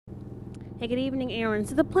Hey, good evening, Aaron.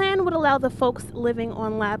 So the plan would allow the folks living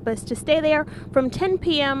on Lapis to stay there from 10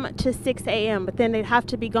 p.m. to 6 a.m., but then they'd have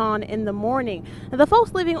to be gone in the morning. Now, the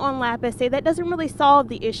folks living on Lapis say that doesn't really solve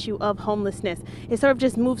the issue of homelessness. It sort of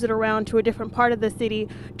just moves it around to a different part of the city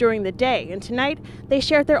during the day. And tonight, they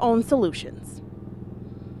shared their own solutions.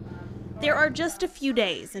 There are just a few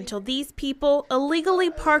days until these people illegally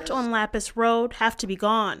parked on Lapis Road have to be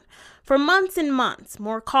gone. For months and months,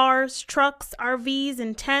 more cars, trucks, RVs,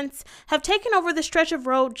 and tents have taken over the stretch of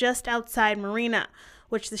road just outside Marina,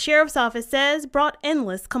 which the sheriff's office says brought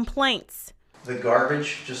endless complaints. The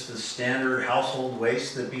garbage, just the standard household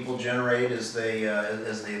waste that people generate as they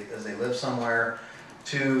live somewhere,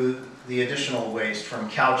 to the additional waste from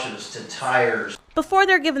couches to tires. Before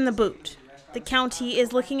they're given the boot, the county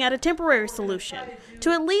is looking at a temporary solution to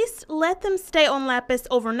at least let them stay on Lapis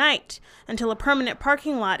overnight until a permanent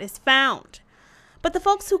parking lot is found. But the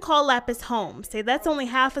folks who call Lapis home say that's only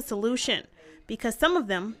half a solution because some of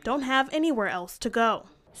them don't have anywhere else to go.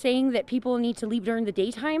 Saying that people need to leave during the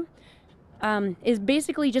daytime is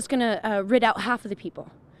basically just going to rid out half of the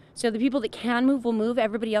people. So the people that can move will move,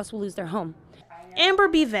 everybody else will lose their home. Amber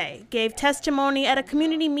Bivet gave testimony at a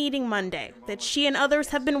community meeting Monday that she and others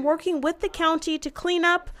have been working with the county to clean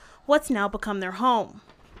up what's now become their home.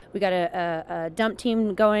 We got a dump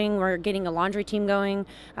team going, we're getting a laundry team going,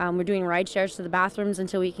 we're doing ride shares to the bathrooms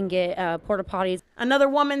until we can get porta potties. Another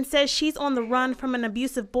woman says she's on the run from an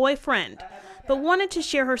abusive boyfriend, but wanted to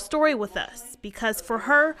share her story with us because for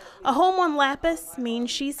her, a home on Lapis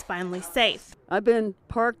means she's finally safe. I've been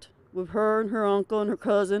parked with her and her uncle and her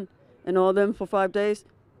cousin and all of them for 5 days.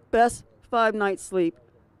 Best 5 nights sleep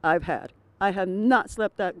I've had. I have not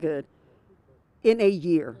slept that good in a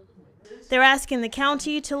year. They're asking the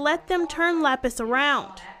county to let them turn Lapis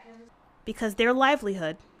around because their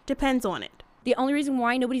livelihood depends on it. The only reason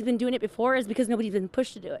why nobody's been doing it before is because nobody's been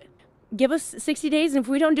pushed to do it. Give us 60 days, and if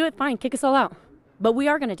we don't do it, fine, kick us all out. But we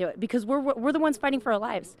are going to do it because we're the ones fighting for our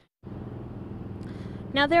lives.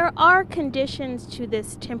 Now, there are conditions to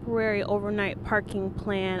this temporary overnight parking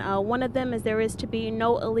plan. One of them is there is to be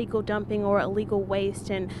no illegal dumping or illegal waste,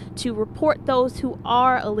 and to report those who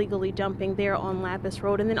are illegally dumping there on Lapis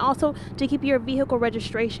Road, and then also to keep your vehicle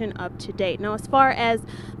registration up to date. Now, as far as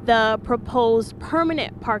the proposed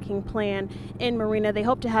permanent parking plan in Marina, they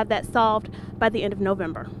hope to have that solved by the end of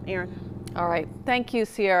November. Aaron. All right. Thank you,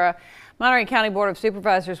 Sierra. Monterey County Board of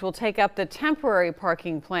Supervisors will take up the temporary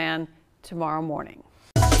parking plan tomorrow morning.